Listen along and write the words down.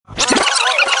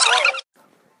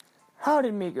how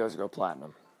did Migos go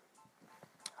platinum?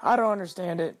 I don't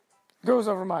understand it. It goes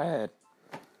over my head.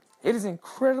 It is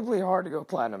incredibly hard to go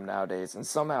platinum nowadays, and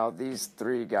somehow these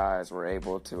three guys were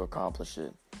able to accomplish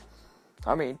it.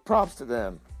 I mean, props to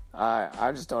them.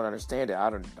 I just don't understand it.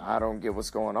 I don't get what's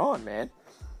going on, man.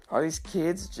 Are these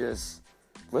kids just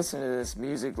listening to this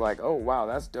music like, oh wow,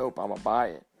 that's dope, I'm gonna buy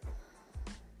it?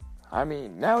 I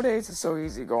mean, nowadays it's so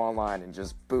easy to go online and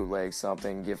just bootleg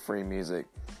something and get free music.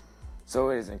 So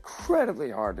it is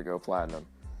incredibly hard to go platinum.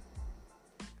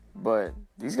 But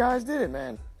these guys did it,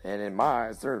 man. And in my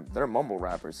eyes, they're mumble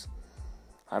rappers.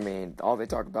 I mean, all they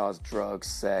talk about is drugs,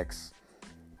 sex,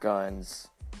 guns,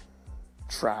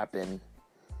 trapping.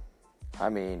 I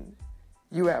mean,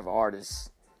 you have artists,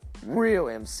 real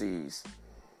MCs,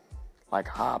 like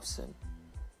Hopsin,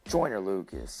 Joyner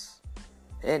Lucas,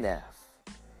 NF,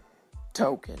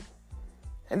 Token.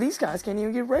 And these guys can't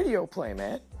even get radio play,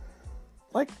 man.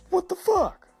 Like, what the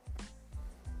fuck?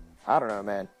 I don't know,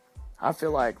 man. I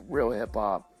feel like real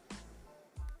hip-hop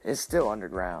is still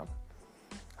underground.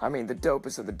 I mean, the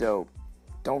dopest of the dope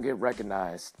don't get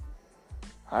recognized.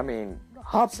 I mean,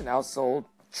 Hopsin outsold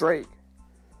Drake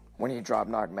when he dropped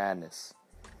Knock Madness.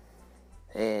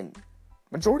 And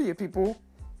majority of people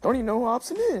don't even know who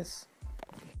Hopsin is.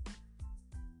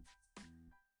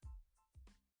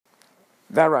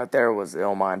 That right there was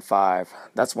Illmind 5.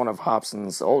 That's one of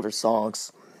Hopsin's older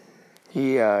songs.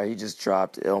 He just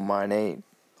dropped Illmind 8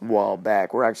 a while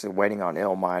back. We're actually waiting on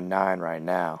Illmind 9 right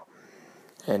now.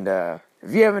 And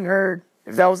if you haven't heard,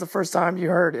 if that was the first time you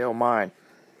heard Illmind,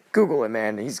 Google it,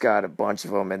 man. He's got a bunch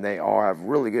of them, and they all have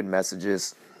really good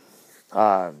messages.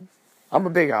 I'm a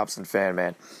big Hopsin fan,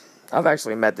 man. I've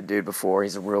actually met the dude before.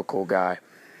 He's a real cool guy.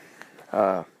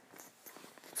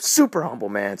 Super humble,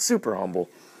 man. Super humble.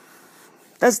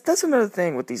 That's another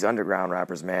thing with these underground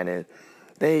rappers, man.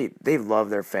 They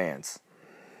love their fans.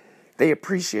 They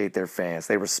appreciate their fans.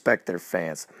 They respect their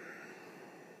fans.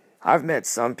 I've met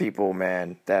some people,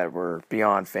 man, that were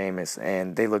beyond famous,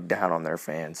 and they look down on their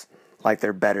fans like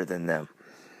they're better than them.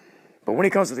 But when it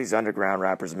comes to these underground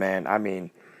rappers, man, I mean,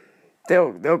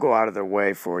 they'll go out of their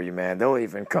way for you, man. They'll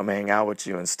even come hang out with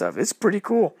you and stuff. It's pretty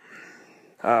cool.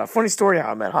 Funny story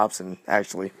how I met Hopsin,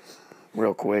 actually,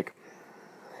 real quick.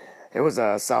 It was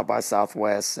South by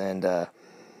Southwest, and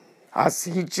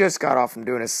he just got off from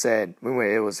doing a set.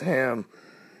 It was him.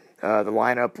 The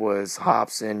lineup was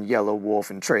Hopsin, Yellow Wolf,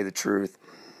 and Trey the Truth.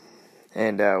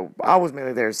 And I was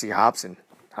mainly there to see Hopsin.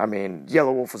 I mean,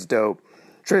 Yellow Wolf was dope.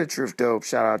 Trey the Truth, dope.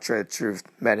 Shout out Trey the Truth.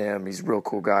 Met him. He's a real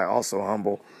cool guy. Also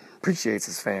humble. Appreciates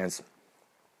his fans.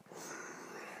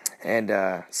 And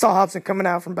saw Hopsin coming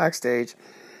out from backstage.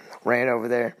 Ran over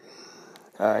there.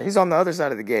 He's on the other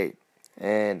side of the gate.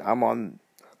 And I'm on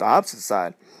the opposite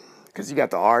side. Because you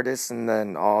got the artists and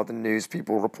then all the news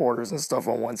people, reporters and stuff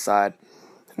on one side.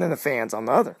 And then the fans on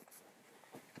the other.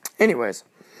 Anyways,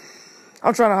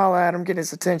 I'm trying to holler at him, get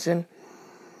his attention.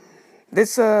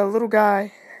 This little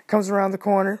guy comes around the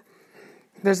corner.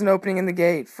 There's an opening in the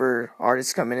gate for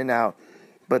artists coming in and out,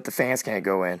 but the fans can't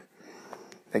go in.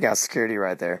 They got security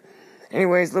right there.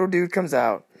 Anyways, little dude comes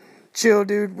out. Chill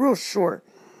dude, real short.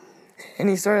 And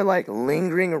he started like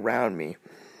lingering around me.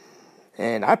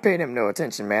 And I paid him no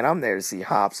attention, man. I'm there to see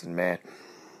Hopsin, man.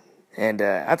 And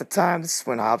at the time, this is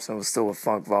when Hopsin was still with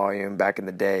Funk Volume back in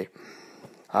the day.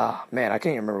 Man, I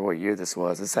can't even remember what year this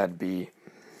was. This had to be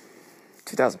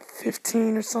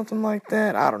 2015 or something like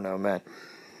that. I don't know, man.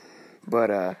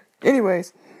 But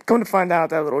anyways, come to find out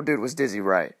that little dude was Dizzy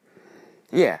Wright.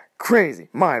 Yeah, crazy,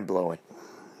 mind-blowing.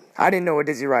 I didn't know what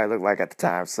Dizzy Wright looked like at the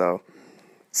time, so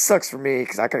sucks for me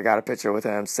because I could have got a picture with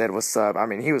him, said what's up. I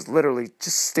mean, he was literally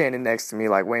just standing next to me,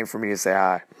 like waiting for me to say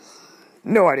hi.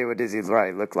 No idea what Dizzy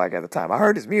Wright looked like at the time. I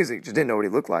heard his music, just didn't know what he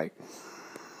looked like.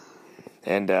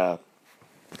 And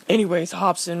anyways,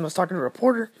 Hopsin was talking to a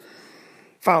reporter.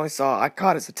 Finally I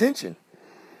caught his attention.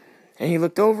 And he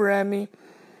looked over at me.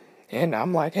 And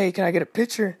I'm like, hey, can I get a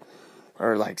picture?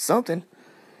 Or like something.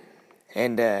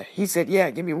 And he said, yeah,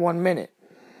 give me 1 minute.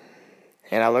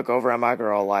 And I look over at my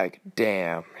girl like,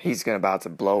 damn, he's about to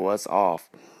blow us off.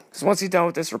 Because once he's done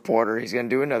with this reporter, he's going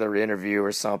to do another interview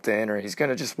or something, or he's going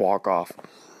to just walk off.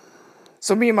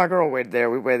 So me and my girl waited there.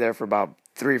 We waited there for about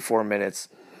 3-4 minutes.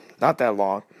 Not that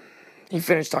long. He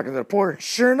finished talking to the reporter.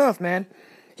 Sure enough, man,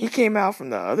 he came out from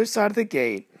the other side of the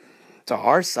gate to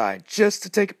our side just to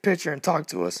take a picture and talk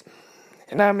to us.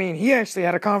 And I mean, he actually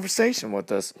had a conversation with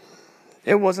us.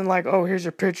 It wasn't like, oh, here's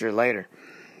your picture later.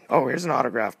 Oh, here's an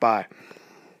autograph, bye.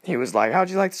 He was like,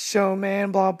 how'd you like the show,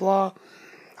 man, blah, blah.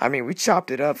 I mean, we chopped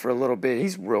it up for a little bit.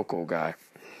 He's a real cool guy.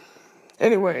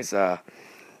 Anyways,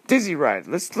 Dizzy Wright.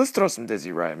 Let's throw some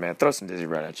Dizzy Wright, man. Throw some Dizzy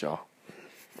Wright at y'all.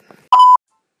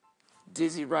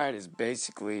 Dizzy Wright is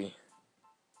basically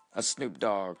a Snoop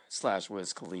Dogg /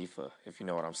 Wiz Khalifa, if you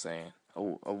know what I'm saying.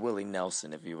 A Willie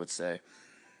Nelson, if you would say.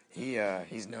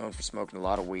 He's known for smoking a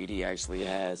lot of weed. He actually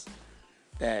has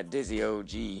that Dizzy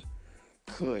OG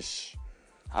Kush.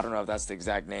 I don't know if that's the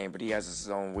exact name, but he has his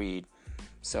own weed.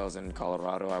 Sells in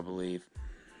Colorado, I believe.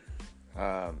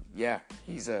 Yeah,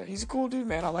 he's a cool dude,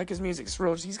 man. I like his music. It's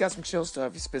real. He's got some chill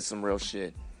stuff. He spits some real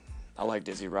shit. I like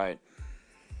Dizzy Wright.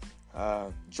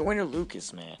 Joyner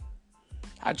Lucas, man.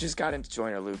 I just got into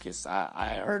Joyner Lucas.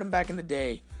 I heard him back in the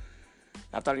day.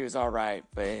 I thought he was alright,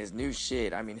 but his new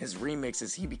shit, I mean, his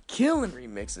remixes, he be killing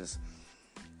remixes.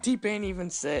 T-Pain even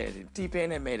said,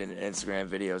 T-Pain had made an Instagram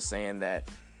video saying that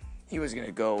he was going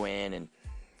to go in and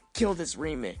kill this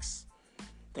remix.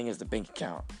 Thing is the Bank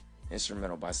Account,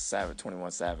 instrumental by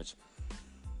 21 Savage.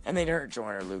 And they heard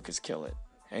Joyner Lucas kill it.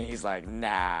 And he's like,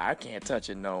 nah, I can't touch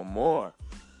it no more.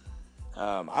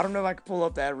 I don't know if I can pull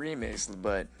up that remix,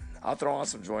 but I'll throw on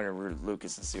some Joyner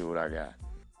Lucas and see what I got.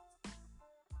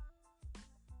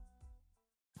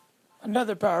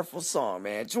 Another powerful song,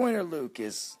 man. Joyner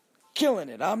Lucas. Killing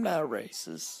it. I'm not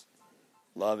racist.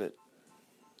 Love it.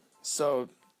 So,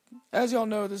 as y'all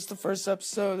know, this is the first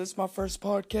episode. This is my first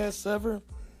podcast ever.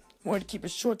 Wanted to keep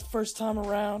it short the first time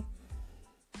around.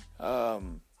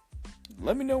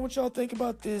 Let me know what y'all think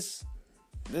about this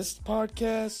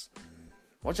podcast.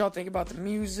 What y'all think about the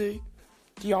music.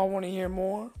 Do y'all want to hear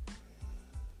more?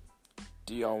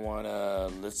 Do y'all want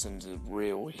to listen to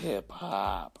real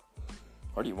hip-hop?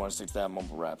 Or do you want to stick to that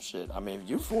mumble rap shit? I mean, if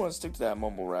you want to stick to that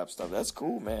mumble rap stuff, that's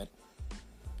cool, man.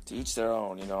 To each their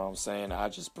own, you know what I'm saying? I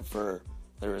just prefer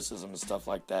lyricism and stuff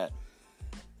like that.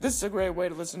 This is a great way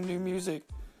to listen to new music.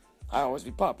 I always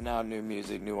be popping out new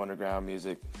music, new underground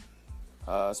music.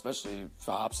 Especially if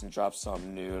Hopsin drops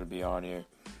something new, it'll be on here.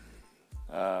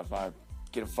 If I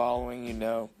get a following, you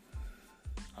know,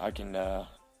 I can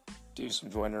do some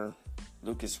Joyner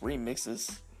Lucas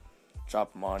remixes.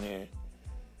 Drop them on here.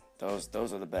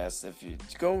 Those are the best. If you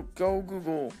go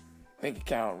Google Bank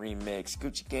Account remix,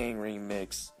 Gucci Gang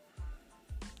remix,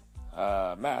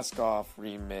 Mask Off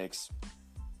remix.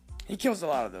 He kills a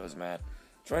lot of those, man.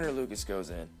 Joyner Lucas goes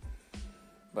in.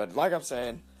 But like I'm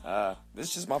saying, this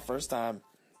is just my first time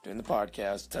doing the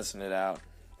podcast, testing it out,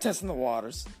 testing the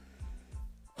waters,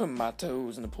 putting my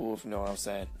toes in the pool, if you know what I'm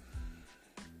saying.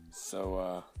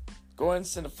 So go ahead and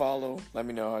send a follow. Let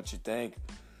me know what you think.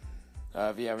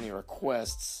 If you have any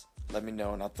requests, let me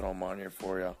know and I'll throw them on here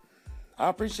for you. I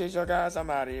appreciate y'all guys. I'm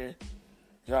out of here.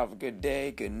 Y'all have a good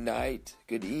day, good night,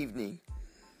 good evening.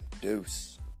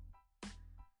 Deuce.